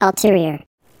Ulterior.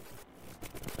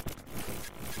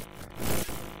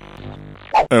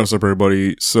 Hey, what's up,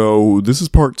 everybody? So this is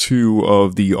part 2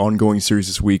 of the ongoing series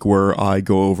this week where I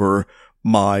go over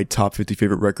my top 50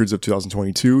 favorite records of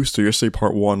 2022. So yesterday,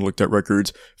 part 1 looked at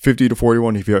records 50 to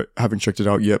 41. If you haven't checked it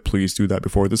out yet, please do that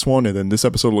before this one. And then this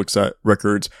episode looks at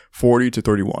records 40 to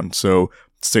 31. So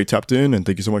stay tapped in, and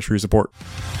thank you so much for your support.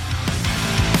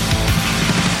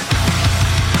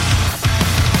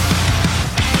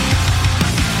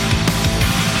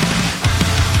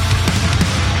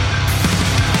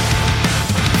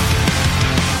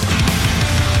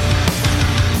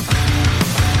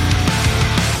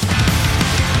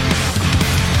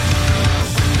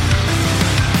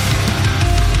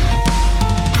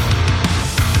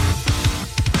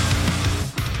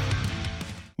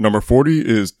 Number 40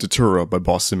 is Datura by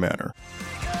Boston Manor.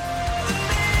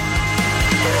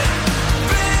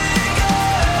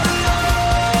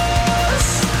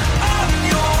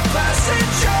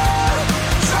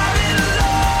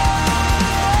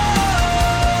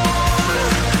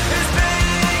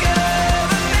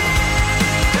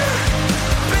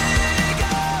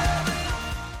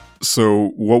 So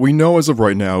what we know as of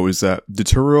right now is that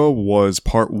Datura was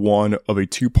part 1 of a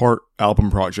 2-part album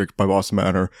project by Boston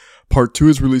Manor. Part 2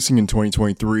 is releasing in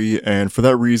 2023, and for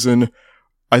that reason,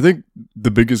 I think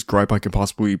the biggest gripe I can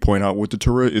possibly point out with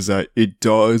Datura is that it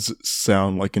does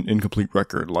sound like an incomplete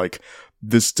record. Like,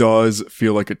 this does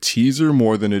feel like a teaser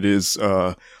more than it is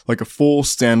like a full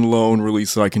standalone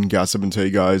release that I can gas up and tell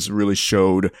you guys really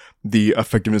showed the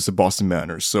effectiveness of Boston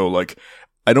Manor. So, like,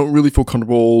 I don't really feel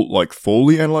comfortable, like,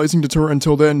 fully analyzing Datura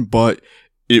until then, but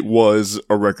it was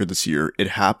a record this year. It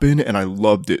happened, and I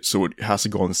loved it, so it has to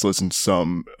go on this list in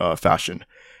some fashion.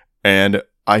 And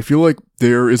I feel like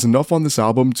there is enough on this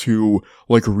album to,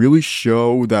 like, really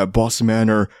show that Boston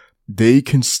Manor, they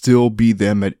can still be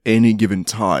them at any given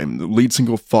time. The lead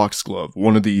single, Foxglove,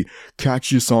 one of the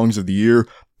catchiest songs of the year.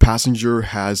 Passenger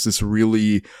has this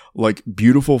really, like,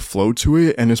 beautiful flow to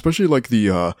it, and especially, like,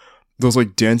 those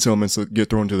like dance elements that get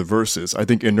thrown into the verses. I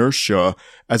think Inertia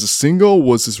as a single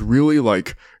was this really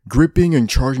like gripping and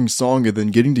charging song, and then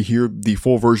getting to hear the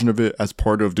full version of it as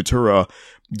part of Datura,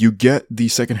 you get the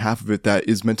second half of it that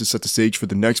is meant to set the stage for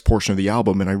the next portion of the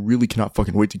album, and I really cannot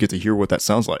fucking wait to get to hear what that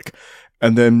sounds like.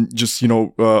 And then just,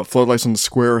 Floodlights on the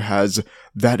Square has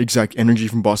that exact energy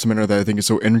from Boston Manor that I think is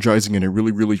so energizing, and it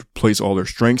really, really plays all their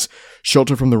strengths.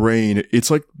 Shelter from the Rain,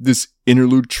 it's like this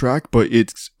interlude track, but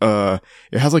it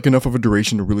has like enough of a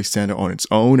duration to really stand out on its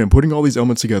own, and putting all these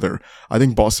elements together, I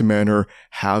think Boston Manor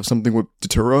have something with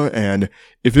Datura, and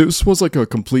if this was like a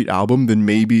complete album, then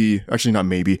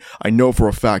I know for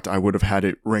a fact I would have had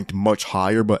it ranked much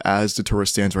higher, but as Datura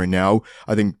stands right now,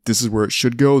 I think this is where it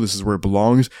should go, this is where it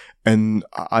belongs, and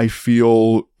I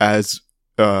feel as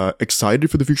excited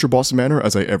for the future of Boston Manor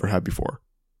as I ever have before.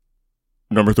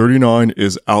 Number 39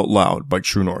 is Out Loud by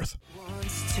True North.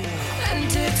 And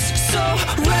it's so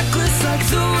reckless, like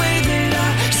the way that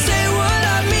I say what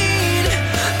I mean.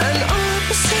 And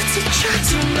opposites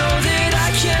attract, you know that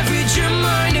I can't read your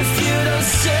mind if you don't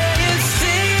say a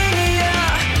thing.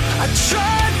 Yeah, I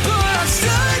tried, but I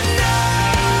stood no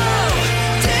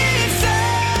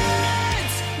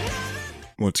defense.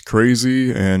 What's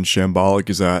crazy and shambolic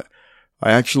is that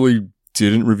I actually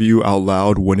didn't review Out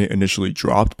Loud when it initially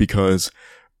dropped, because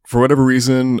for whatever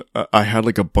reason, I had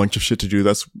like a bunch of shit to do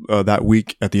that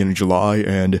week at the end of July,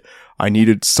 and I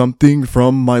needed something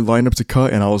from my lineup to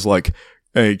cut, and I was like,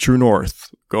 hey, True North,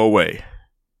 go away.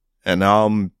 And now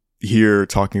I'm here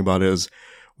talking about it as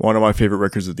one of my favorite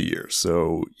records of the year.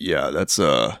 So yeah, that's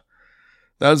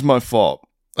my fault.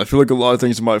 I feel like a lot of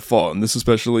things are my fault, and this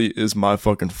especially is my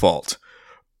fucking fault.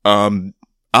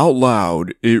 Out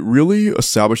Loud, it really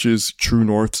establishes True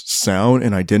North's sound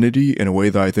and identity in a way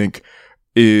that I think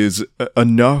is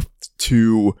enough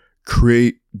to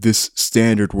create this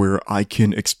standard where I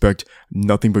can expect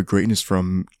nothing but greatness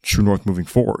from True North moving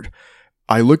forward.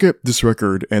 I look at this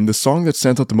record, and the song that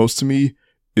stands out the most to me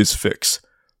is Fix.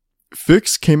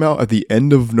 Fix came out at the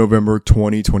end of November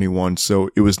 2021, so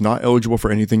it was not eligible for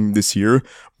anything this year,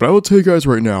 but I will tell you guys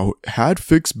right now, had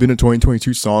Fix been a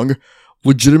 2022 song,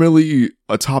 legitimately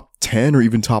a top 10 or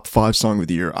even top 5 song of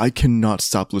the year, I cannot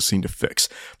stop listening to Fix.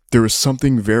 There is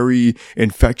something very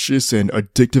infectious and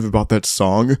addictive about that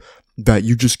song that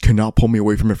you just cannot pull me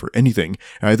away from it for anything.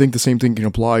 And I think the same thing can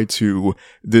apply to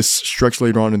this stretch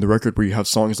later on in the record where you have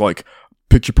songs like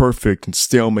Picture Perfect and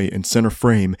Stalemate and Center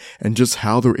Frame, and just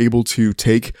how they're able to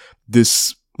take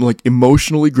this like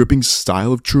emotionally gripping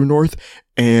style of True North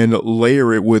and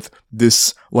layer it with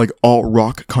this like alt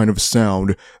rock kind of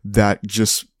sound that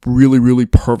just really, really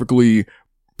perfectly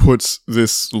puts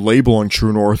this label on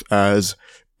True North as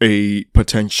a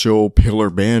potential pillar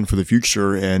band for the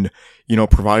future. And, you know,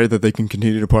 provided that they can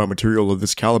continue to put out material of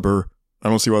this caliber, I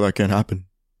don't see why that can't happen.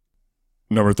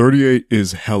 Number 38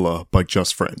 is Hella by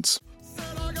Just Friends.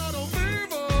 Said I got a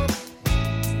fever,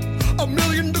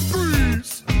 1,000,000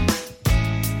 degrees.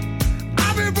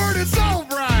 I've been burning so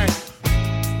bright,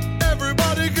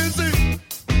 everybody can see.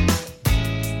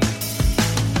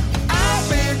 I've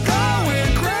been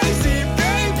going crazy,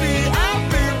 baby. I've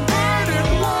been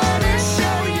burning, wanna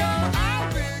show you.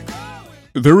 I've been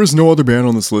going. There is no other band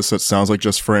on this list that sounds like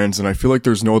Just Friends, and I feel like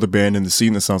there's no other band in the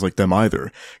scene that sounds like them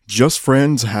either. Just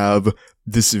Friends have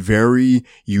this very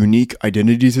unique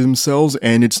identity to themselves,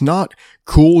 and it's not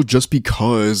cool just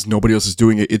because nobody else is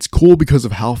doing it. It's cool because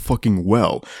of how fucking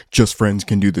well Just Friends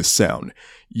can do this sound.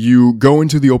 You go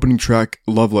into the opening track,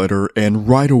 Love Letter, and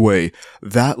right away,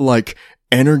 that like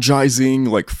energizing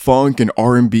like funk and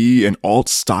R&B and alt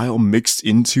style mixed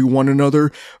into one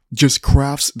another just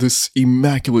crafts this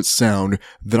immaculate sound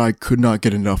that I could not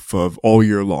get enough of all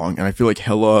year long. And I feel like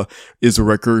Hella is a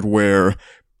record where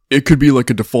it could be like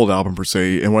a default album per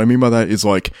se. And what I mean by that is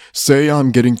like, say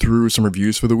I'm getting through some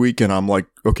reviews for the week and I'm like,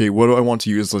 okay, what do I want to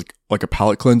use like a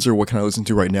palate cleanser? What can I listen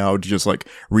to right now to just like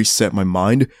reset my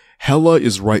mind? Hella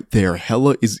is right there.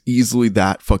 Hella is easily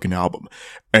that fucking album.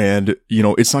 And, you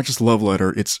know, it's not just Love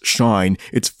Letter, it's Shine,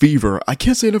 it's Fever. I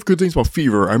can't say enough good things about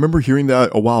Fever. I remember hearing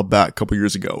that a while back, a couple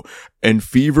years ago. And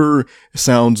Fever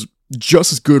sounds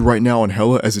just as good right now on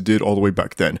Hella as it did all the way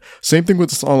back then. Same thing with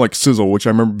a song like Sizzle, which I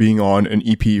remember being on an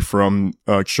EP from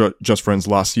Just Friends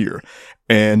last year.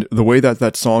 And the way that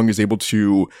that song is able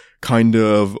to kind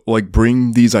of like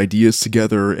bring these ideas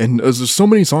together, and there's so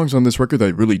many songs on this record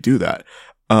that really do that.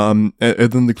 And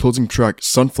then the closing track,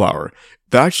 Sunflower,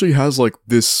 that actually has like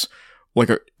this like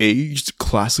a aged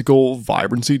classical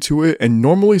vibrancy to it. And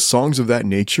normally songs of that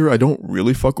nature I don't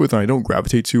really fuck with and I don't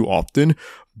gravitate to often,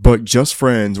 but Just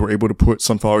Friends were able to put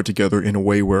Sunflower together in a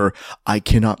way where I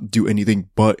cannot do anything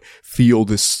but feel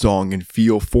this song and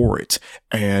feel for it.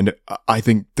 And I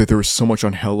think that there is so much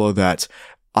on Hella that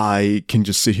I can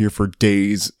just sit here for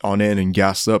days on end and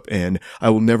gas up, and I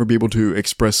will never be able to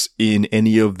express in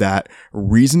any of that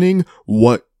reasoning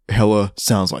what Hella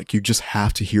sounds like. You just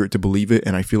have to hear it to believe it,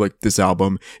 and I feel like this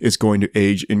album is going to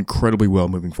age incredibly well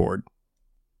moving forward.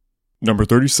 Number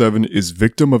 37 is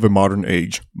Victim of a Modern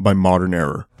Age by Modern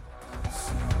Error.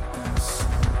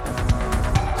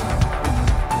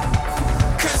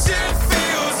 'Cause it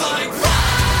feels like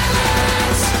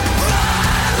violence,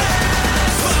 violence.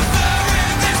 But there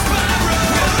in this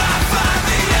spiral, will I find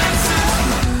the answers?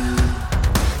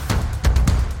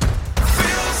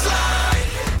 Feels like.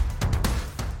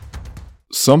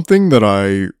 Something that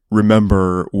I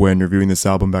remember when reviewing this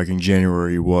album back in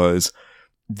January was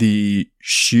the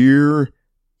sheer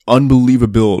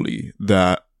unbelievability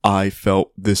that I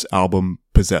felt this album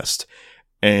possessed.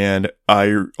 And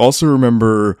I also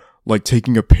remember like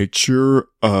taking a picture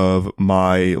of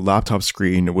my laptop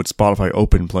screen with Spotify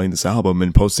open playing this album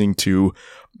and posting to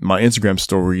my Instagram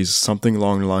stories something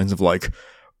along the lines of like,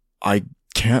 I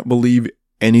can't believe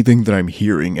anything that I'm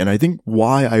hearing. And I think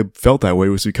why I felt that way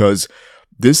was because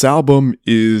this album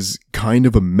is kind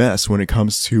of a mess when it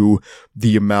comes to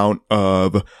the amount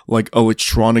of like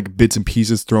electronic bits and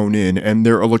pieces thrown in. And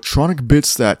they're electronic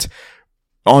bits that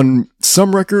on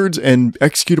some records and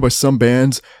executed by some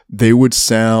bands, they would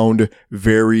sound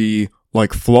very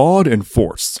like flawed and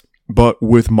forced. But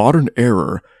with Modern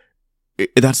Error,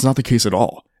 that's not the case at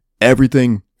all.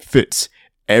 Everything fits.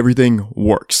 Everything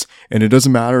works. And it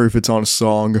doesn't matter if it's on a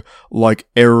song like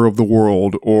Error of the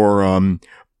World or,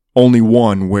 Only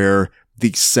One, where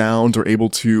the sounds are able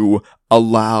to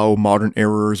allow Modern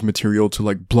Error's material to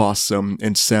like blossom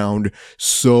and sound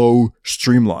so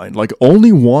streamlined. Like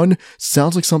Only One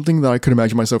sounds like something that I could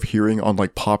imagine myself hearing on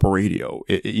like pop radio,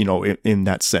 you know, in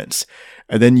that sense.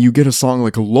 And then you get a song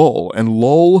like Lull, and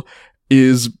Lull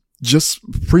is just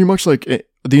pretty much like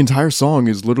the entire song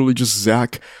is literally just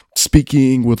Zach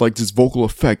speaking with like this vocal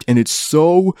effect. And it's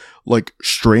so like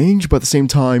strange, but at the same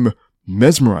time,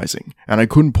 mesmerizing, and I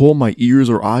couldn't pull my ears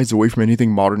or eyes away from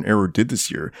anything Modern Error did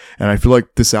this year. And I feel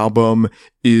like this album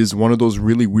is one of those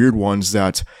really weird ones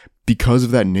that, because of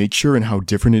that nature and how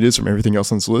different it is from everything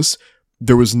else on this list,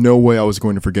 there was no way I was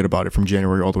going to forget about it from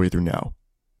January all the way through now.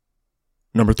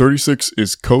 Number 36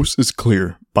 is Coast is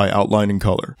Clear by Outline and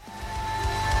Color.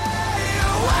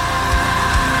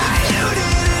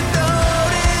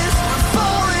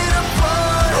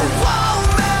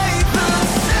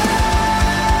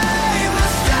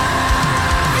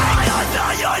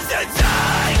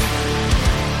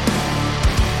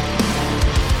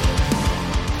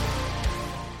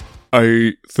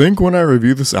 I think when I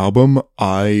reviewed this album,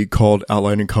 I called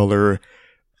Outline and Color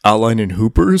Outline and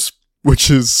Hoopers,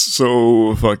 which is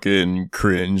so fucking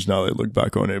cringe now that I look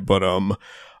back on it. But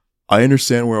I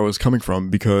understand where I was coming from,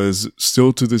 because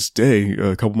still to this day,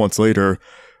 a couple months later,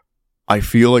 I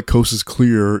feel like Coast is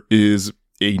Clear is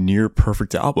a near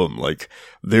perfect album. Like,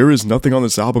 there is nothing on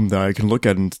this album that I can look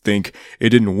at and think it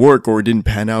didn't work or it didn't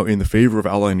pan out in the favor of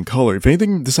Outline and Color. If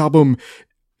anything, this album,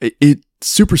 it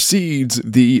supersedes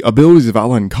the abilities of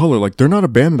Outline and Color. Like, they're not a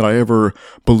band that I ever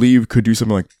believed could do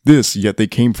something like this, yet they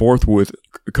came forth with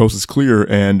Coast is Clear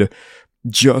and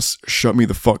just shut me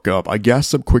the fuck up. I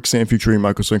gassed up Quicksand featuring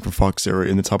Michael Swing from Fox Era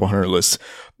in the top 100 list.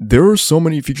 There are so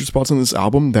many feature spots on this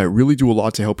album that really do a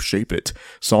lot to help shape it.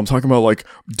 So I'm talking about like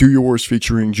Do Your Worst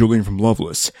featuring Julian from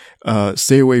Loveless,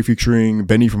 Stay Away featuring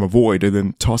Benny from Avoid, and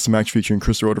then Toss the Match featuring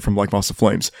Chris Rhoda from Like Moss to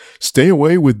Flames. Stay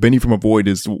Away with Benny from Avoid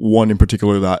is one in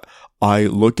particular that I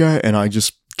look at and I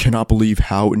just cannot believe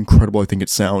how incredible I think it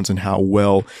sounds and how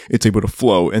well it's able to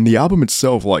flow. And the album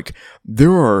itself, like,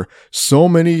 there are so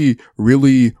many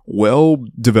really well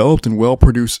developed and well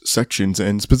produced sections,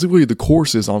 and specifically the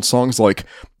choruses on songs like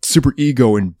Super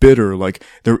Ego and Bitter. Like,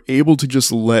 they're able to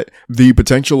just let the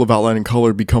potential of Outline and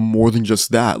Color become more than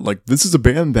just that. Like, this is a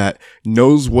band that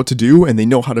knows what to do and they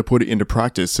know how to put it into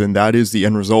practice, and that is the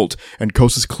end result. And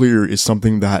Coast is Clear is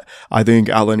something that I think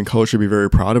Outline and Color should be very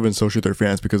proud of, and so should their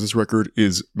fans, because this record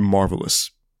is marvelous.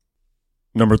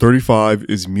 Number 35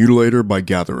 is Mutilator by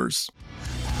Gatherers.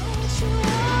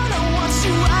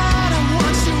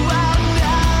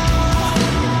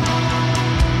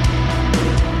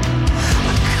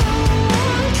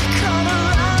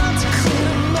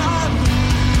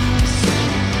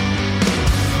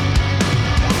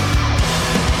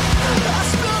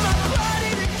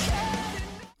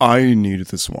 I needed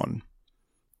this one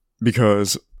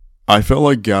because I felt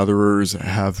like Gatherers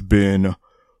have been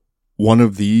one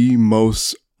of the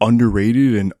most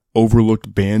underrated and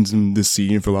overlooked bands in this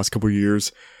scene for the last couple of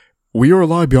years. We Are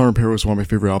Alive Beyond Repair was one of my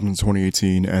favorite albums in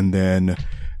 2018, and then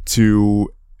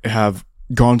to have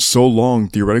gone so long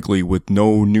theoretically with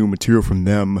no new material from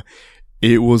them,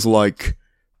 it was like,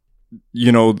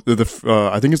 you know,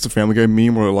 I think it's the Family Guy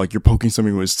meme where like you're poking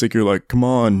something with a stick, you're like, come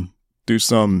on, do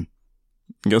some.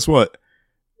 And guess what?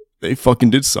 They fucking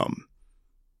did some.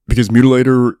 Because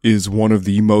Mutilator is one of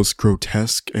the most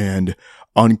grotesque and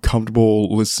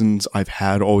uncomfortable listens I've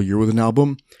had all year with an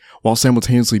album, while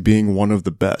simultaneously being one of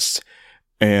the best.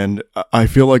 And I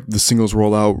feel like the singles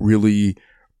rollout really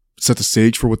set the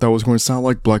stage for what that was going to sound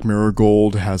like. Black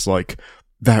Marigold has like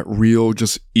that real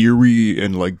just eerie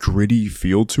and like gritty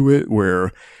feel to it,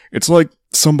 where it's like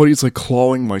somebody's like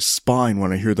clawing my spine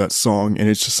when I hear that song, and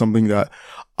it's just something that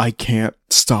I can't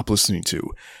stop listening to.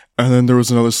 And then there was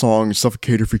another song,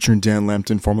 Suffocator, featuring Dan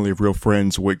Lambton, formerly of Real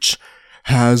Friends, which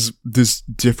has this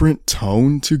different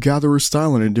tone to Gatherer's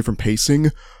style and a different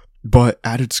pacing, but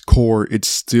at its core, it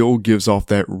still gives off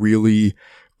that really,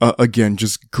 again,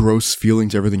 just gross feeling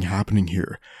to everything happening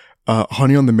here.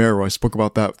 Honey on the Marrow, I spoke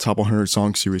about that top 100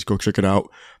 song series, go check it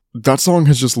out. That song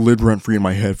has just lived rent-free in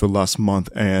my head for the last month,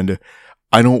 and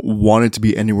I don't want it to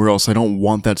be anywhere else. I don't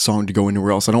want that song to go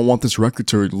anywhere else. I don't want this record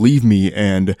to leave me,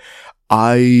 and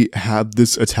I have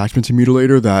this attachment to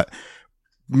Mutilator that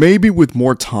maybe with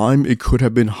more time, it could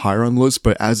have been higher on the list,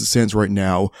 but as it stands right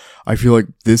now, I feel like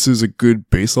this is a good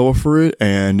base level for it,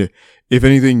 and if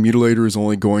anything, Mutilator is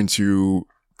only going to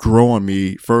grow on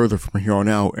me further from here on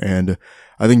out, and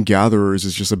I think Gatherers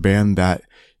is just a band that,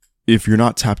 if you're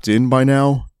not tapped in by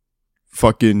now,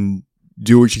 fucking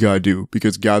do what you gotta do,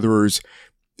 because Gatherers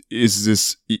is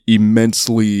this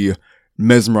immensely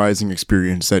mesmerizing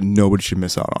experience that nobody should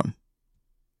miss out on.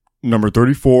 Number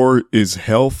 34 is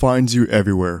Hell Finds You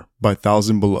Everywhere by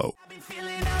Thousand Below.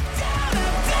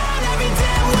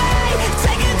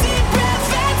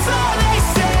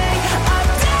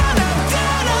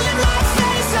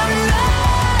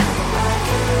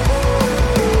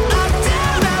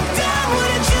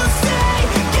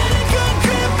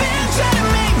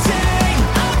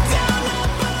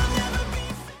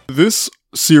 This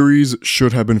series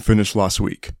should have been finished last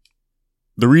week.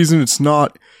 The reason it's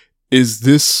not is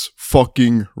this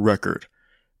fucking record.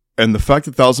 And the fact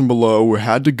that Thousand Below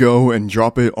had to go and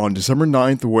drop it on December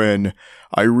 9th when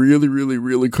I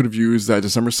really could have used that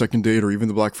December 2nd date or even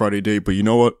the Black Friday date, but you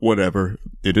know what? Whatever.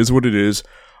 It is what it is.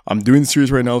 I'm doing the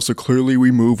series right now, so clearly we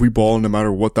ball no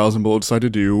matter what Thousand Below decide to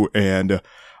do, and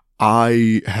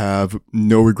I have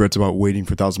no regrets about waiting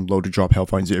for Thousand Below to drop Hell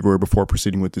Finds You Everywhere before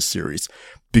proceeding with this series,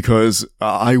 because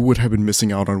I would have been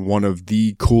missing out on one of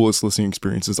the coolest listening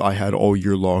experiences I had all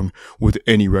year long with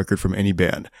any record from any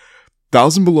band.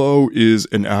 Thousand Below is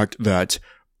an act that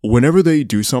whenever they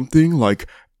do something, like,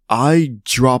 I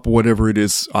drop whatever it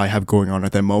is I have going on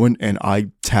at that moment and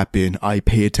I tap in, I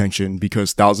pay attention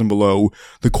because 1,000 Below,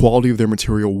 the quality of their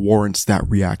material warrants that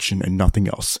reaction and nothing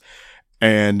else.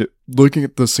 And looking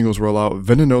at the singles rollout,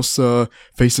 Venenosa,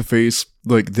 Face to Face,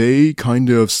 like, they kind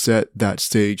of set that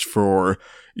stage for,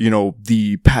 you know,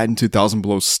 the patented 1,000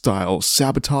 Below style.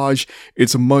 Sabotage,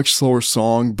 it's a much slower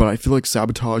song, but I feel like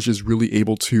Sabotage is really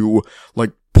able to,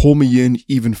 like, pull me in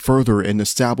even further and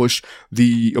establish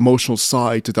the emotional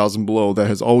side to 1,000 Below that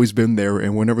has always been there.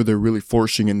 And whenever they're really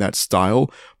flourishing in that style,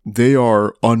 they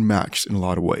are unmatched in a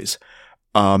lot of ways.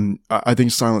 I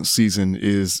think Silent Season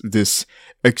is this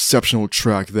exceptional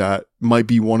track that might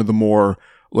be one of the more,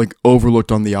 like,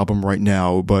 overlooked on the album right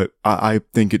now, but I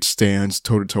think it stands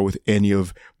toe to toe with any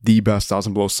of the best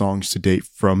 1,000 Below songs to date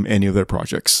from any of their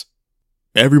projects.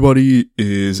 Everybody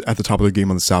is at the top of their game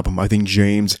on this album. I think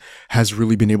James has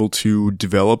really been able to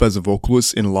develop as a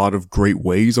vocalist in a lot of great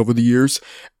ways over the years.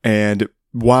 And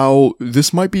while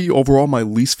this might be overall my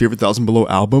least favorite 1,000 Below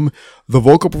album, the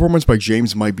vocal performance by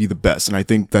James might be the best. And I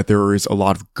think that there is a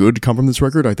lot of good to come from this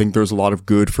record. I think there's a lot of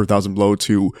good for 1,000 Below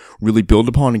to really build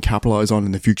upon and capitalize on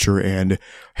in the future. And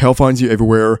Hell Finds You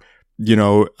Everywhere, you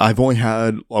know, I've only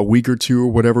had a week or two or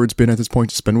whatever it's been at this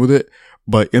point to spend with it.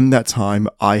 But in that time,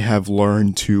 I have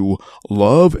learned to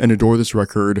love and adore this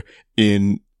record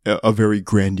in a very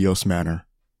grandiose manner.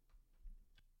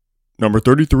 Number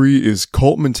 33 is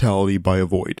Cult Mentality by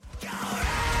Avoid.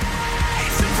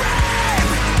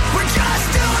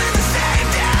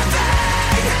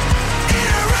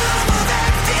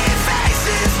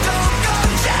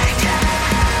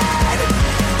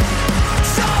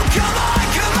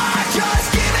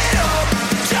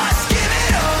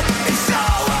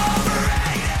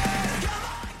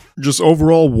 Just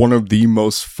overall, one of the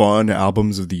most fun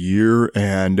albums of the year,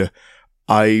 and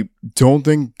I don't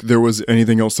think there was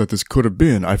anything else that this could have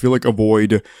been. I feel like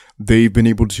Avoid, they've been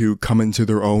able to come into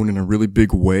their own in a really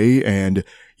big way, and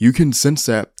you can sense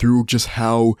that through just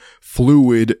how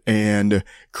fluid and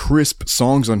crisp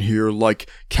songs on here, like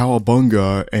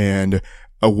Cowabunga and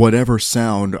Whatever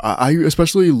Sound. I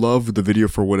especially love the video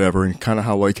for Whatever, and kind of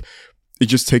how, like, it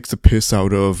just takes the piss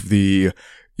out of the,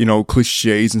 you know,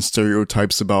 cliches and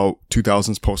stereotypes about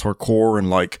 2000s post-hardcore and,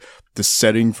 like, the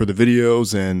setting for the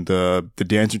videos and the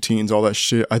dance routines, all that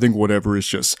shit. I think Whatever is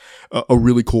just a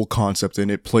really cool concept,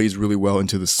 and it plays really well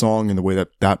into the song and the way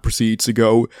that proceeds to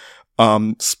go.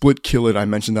 Split Kill It, I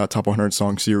mentioned that top 100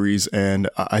 song series, and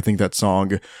I think that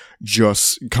song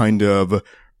just kind of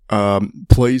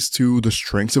plays to the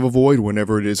strengths of Avoid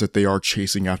whenever it is that they are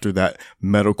chasing after that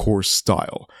metalcore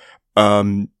style.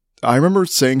 I remember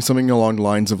saying something along the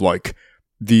lines of, like,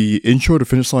 the intro to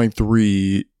Finish Line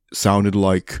 3 sounded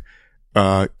like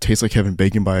Tastes Like Heaven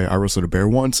Bacon by I Wrestled a Bear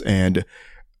Once, and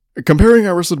comparing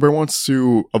I Wrestled a Bear Once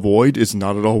to Avoid is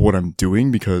not at all what I'm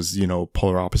doing because, you know,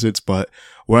 polar opposites, but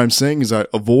what I'm saying is that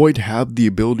Avoid have the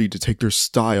ability to take their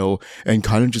style and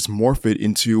kind of just morph it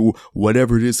into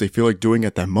whatever it is they feel like doing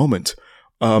at that moment.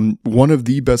 One of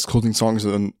the best closing songs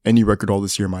on any record all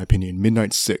this year, in my opinion,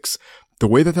 Midnight 6. The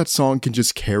way that song can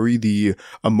just carry the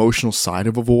emotional side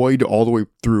of Avoid all the way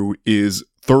through is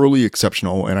thoroughly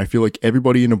exceptional, and I feel like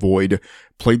everybody in Avoid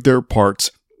played their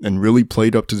parts and really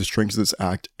played up to the strengths of this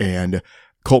act. And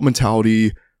Cult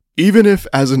Mentality, even if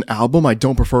as an album I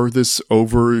don't prefer this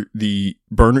over the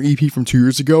Burner EP from 2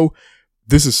 years ago,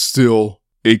 this is still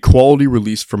a quality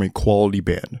release from a quality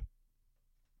band.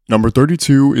 Number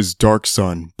 32 is Dark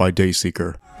Sun by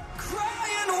Dayseeker.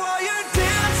 Crying while you're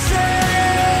dancing,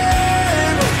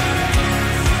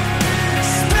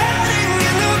 spatting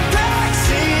in the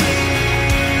backseat.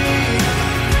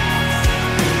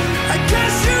 I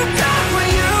guess you got what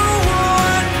you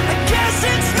want. I guess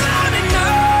it's not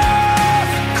enough.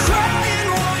 Crying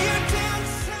while you're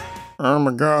dancing. Oh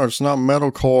my god, it's not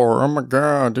metalcore. Oh my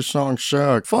god, this song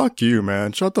sucks. Fuck you,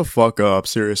 man. Shut the fuck up,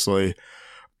 seriously.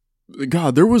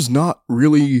 God, there was not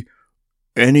really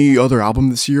any other album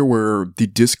this year where the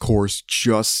discourse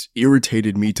just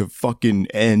irritated me to fucking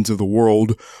ends of the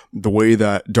world the way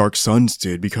that Dark Suns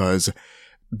did, because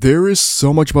there is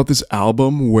so much about this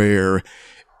album where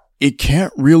it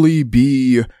can't really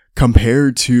be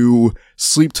compared to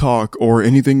Sleep Talk or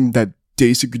anything that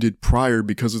Dayseeker did prior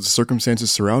because of the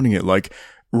circumstances surrounding it. Like,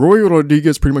 Roy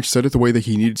Rodriguez pretty much said it the way that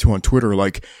he needed to on Twitter.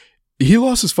 Like, he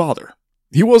lost his father.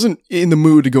 He wasn't in the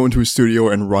mood to go into his studio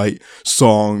and write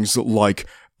songs like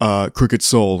Crooked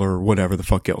Soul or whatever the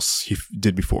fuck else he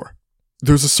did before.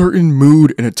 there's a certain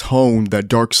mood and a tone that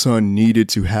Dark Sun needed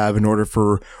to have in order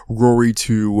for Rory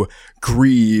to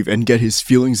grieve and get his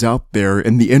feelings out there.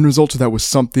 And the end result of that was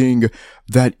something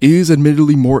that is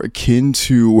admittedly more akin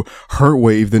to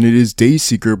Heartwave than it is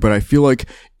Dayseeker. But I feel like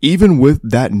even with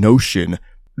that notion,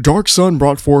 Dark Sun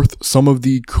brought forth some of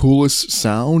the coolest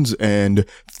sounds and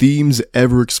themes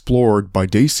ever explored by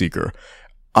Dayseeker.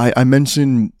 I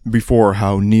mentioned before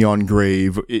how Neon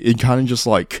Grave, it kind of just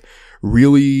like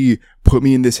really put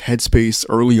me in this headspace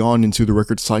early on into the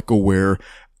record cycle where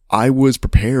I was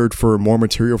prepared for more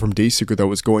material from Dayseeker that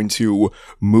was going to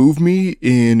move me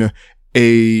in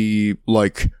a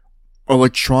like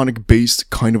electronic based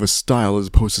kind of a style as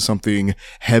opposed to something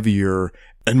heavier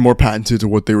and more patented to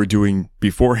what they were doing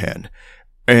beforehand.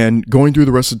 And going through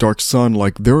the rest of Dark Sun,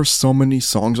 like there are so many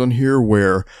songs on here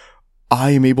where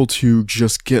I am able to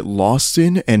just get lost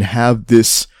in and have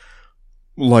this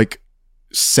like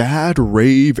sad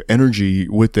rave energy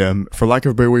with them, for lack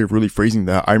of a better way of really phrasing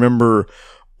that. I remember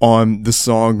on the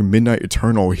song Midnight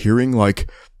Eternal hearing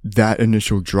like that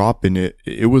initial drop in it.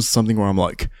 It was something where I'm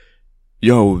like,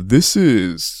 yo, this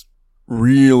is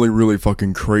really, really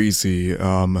fucking crazy.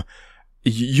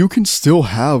 You can still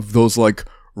have those like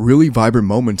really vibrant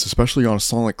moments, especially on a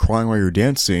song like Crying While You're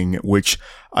Dancing, which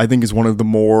I think is one of the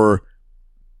more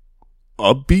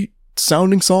upbeat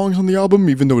sounding songs on the album,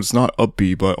 even though it's not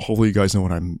upbeat, but hopefully you guys know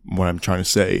what I'm trying to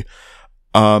say.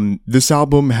 This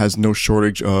album has no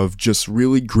shortage of just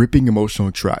really gripping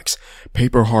emotional tracks.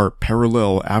 Paper Heart,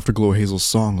 Parallel, Afterglow, Hazel's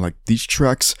Song, like these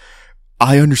tracks,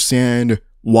 I understand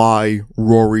why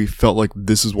Rory felt like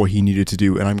this is what he needed to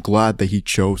do, and I'm glad that he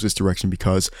chose this direction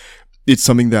because it's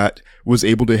something that was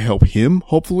able to help him,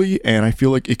 hopefully, and I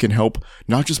feel like it can help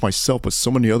not just myself, but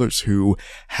so many others who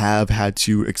have had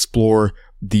to explore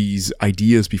these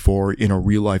ideas before in a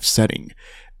real life setting.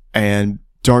 And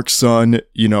Dark Sun,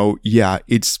 you know, yeah,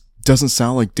 it doesn't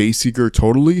sound like Dayseeker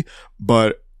totally,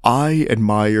 but I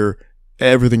admire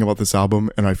everything about this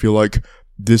album, and I feel like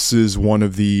this is one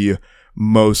of the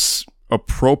most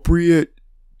appropriate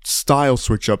style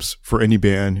switch-ups for any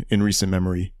band in recent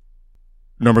memory.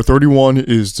 Number 31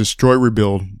 is Destroy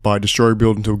Rebuild by Destroy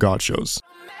Rebuild Until God Shows.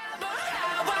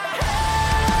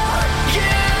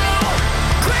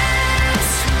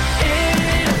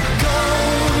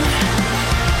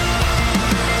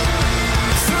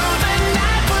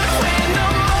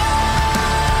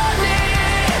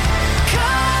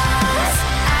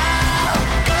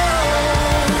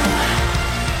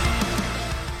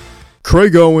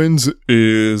 Craig Owens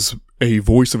is a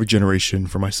voice of a generation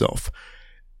for myself.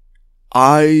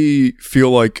 I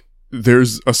feel like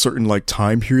there's a certain like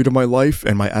time period of my life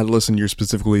and my adolescent years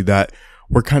specifically that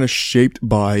were kind of shaped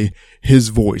by his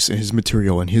voice and his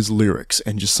material and his lyrics,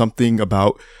 and just something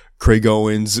about Craig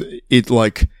Owens. It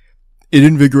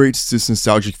invigorates this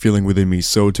nostalgic feeling within me.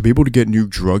 So to be able to get new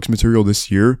Drugs material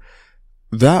this year,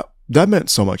 that meant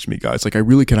so much to me, guys. Like I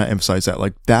really cannot emphasize that.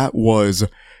 Like that was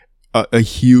a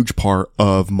huge part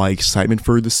of my excitement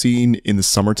for the scene in the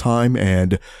summertime,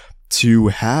 and to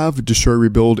have Destroy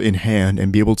Rebuild in hand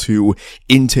and be able to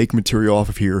intake material off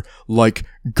of here like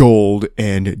Gold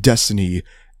and Destiny,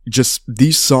 just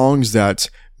these songs that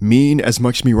mean as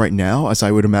much to me right now as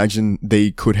I would imagine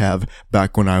they could have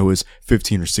back when I was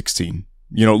 15 or 16.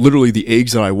 You know, literally the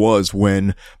age that I was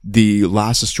when the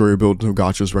last Destroy Rebuild No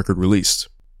Gotchas record released.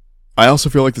 I also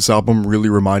feel like this album really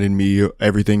reminded me of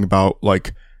everything about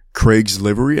like Craig's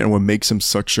delivery and what makes him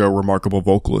such a remarkable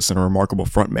vocalist and a remarkable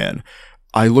frontman.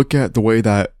 I look at the way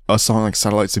that a song like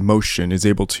Satellites in Motion is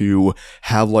able to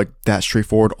have like that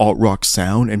straightforward alt-rock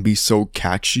sound and be so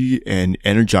catchy and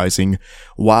energizing,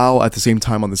 while at the same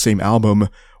time on the same album,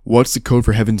 What's the Code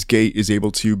for Heaven's Gate is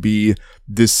able to be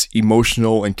this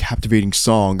emotional and captivating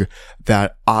song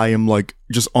that I am like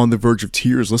just on the verge of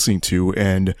tears listening to.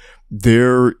 And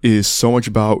there is so much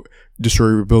about Destroy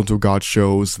Rebuild Until God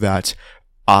Shows that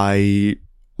I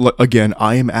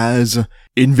am as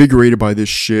invigorated by this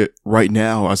shit right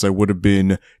now as I would have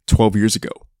been 12 years ago.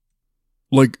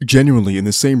 Like, genuinely, in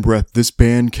the same breath, this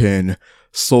band can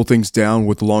slow things down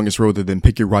with The Longest Road and then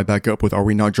pick it right back up with Are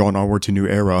We Not Drawn Onward to New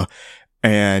Era?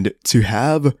 And to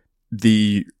have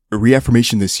the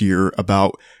reaffirmation this year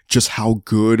about just how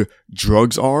good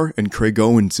Drugs are and Craig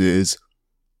Owens is,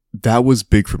 that was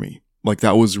big for me. Like,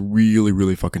 that was really,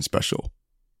 really fucking special.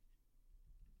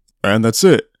 And that's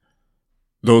it.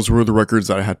 Those were the records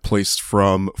that I had placed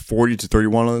from 40 to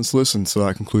 31 on this list, and so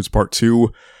that concludes part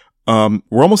 2.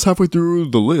 We're almost halfway through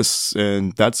the lists,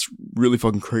 and that's really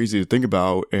fucking crazy to think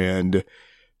about, and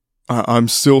I'm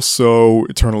still so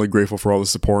eternally grateful for all the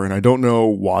support, and I don't know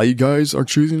why you guys are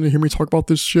choosing to hear me talk about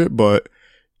this shit, but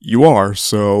you are,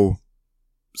 so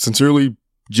sincerely,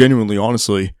 genuinely,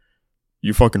 honestly,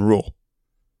 you fucking rule.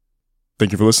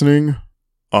 Thank you for listening.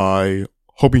 I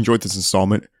hope you enjoyed this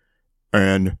installment.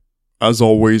 And as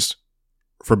always,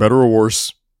 for better or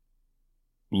worse,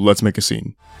 let's make a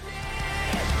scene.